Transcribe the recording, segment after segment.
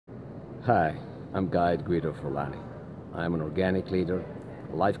Hi, I'm Guide Guido Furlani. I'm an organic leader,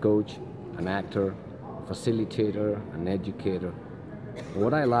 a life coach, an actor, a facilitator, an educator. And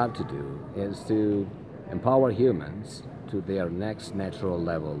what I love to do is to empower humans to their next natural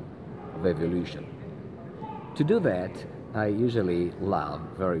level of evolution. To do that, I usually love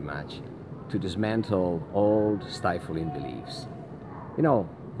very much to dismantle old stifling beliefs.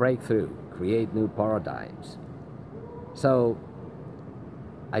 Break through, create new paradigms. So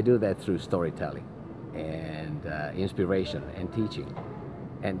I do that through storytelling and inspiration and teaching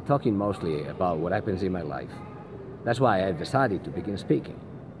and talking mostly about what happens in my life. That's why I've decided to begin speaking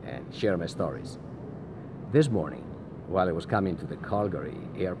and share my stories. This morning, while I was coming to the Calgary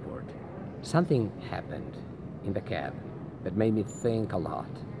airport, something happened in the cab that made me think a lot.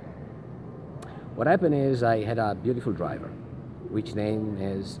 What happened is I had a beautiful driver, which name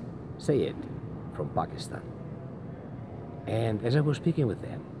is Sayed from Pakistan. And as I was speaking with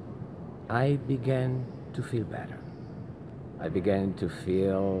them, I began to feel better. I began to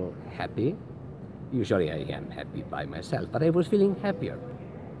feel happy. Usually I am happy by myself, but I was feeling happier.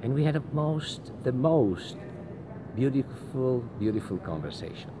 And we had the most beautiful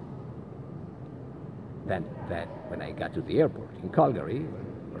conversation. Then when I got to the airport in Calgary,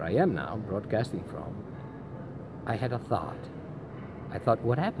 where I am now, broadcasting from, I had a thought. I thought,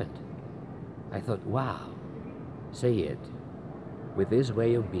 what happened? I thought, wow, Sayed, with his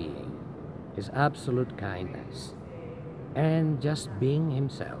way of being, his absolute kindness, and just being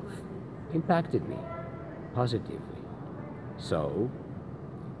himself, impacted me positively. So,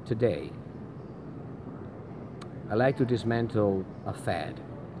 today, I like to dismantle a fad.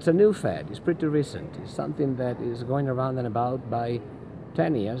 It's a new fad, it's pretty recent. It's something that is going around and about by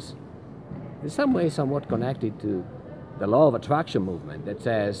 10 years. In some way, somewhat connected to the law of attraction movement that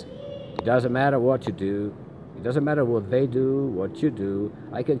says, it doesn't matter what you do, it doesn't matter what they do, what you do,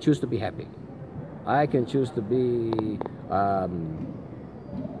 I can choose to be happy. I can choose to be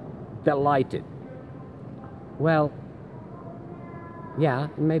delighted. Well, yeah,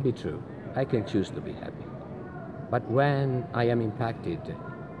 it may be true. I can choose to be happy. But when I am impacted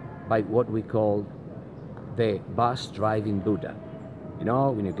by what we call the bus driving Buddha,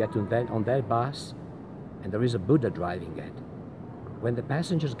 when you get on that bus and there is a Buddha driving it, when the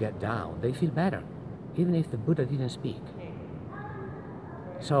passengers get down, they feel better, even if the Buddha didn't speak.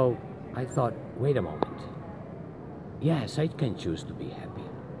 So I thought, wait a moment. Yes, I can choose to be happy,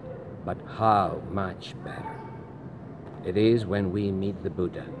 but how much better it is when we meet the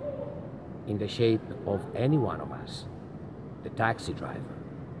Buddha in the shape of any one of us, the taxi driver,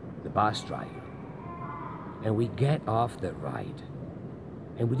 the bus driver, and we get off the ride,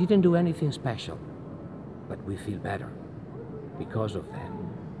 and we didn't do anything special, but we feel better because of them.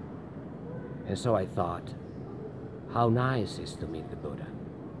 And so I thought, how nice it is to meet the Buddha.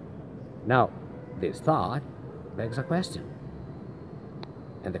 Now, this thought begs a question.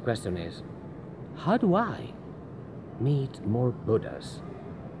 And the question is, how do I meet more Buddhas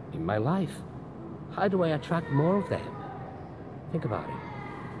in my life? How do I attract more of them? Think about it.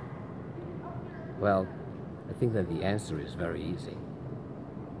 Well, I think that the answer is very easy.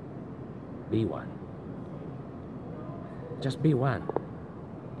 Be one. Just be one.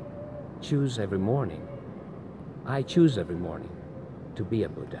 Choose every morning. I choose every morning to be a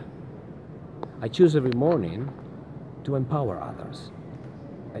Buddha. I choose every morning to empower others.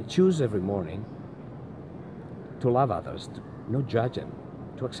 I choose every morning to love others, to not judge them,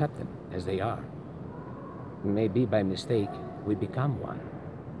 to accept them as they are. Maybe by mistake we become one.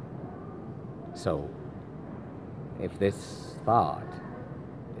 So, if this thought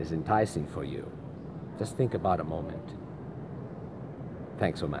is enticing for you, just think about a moment.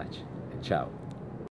 Thanks so much, and ciao.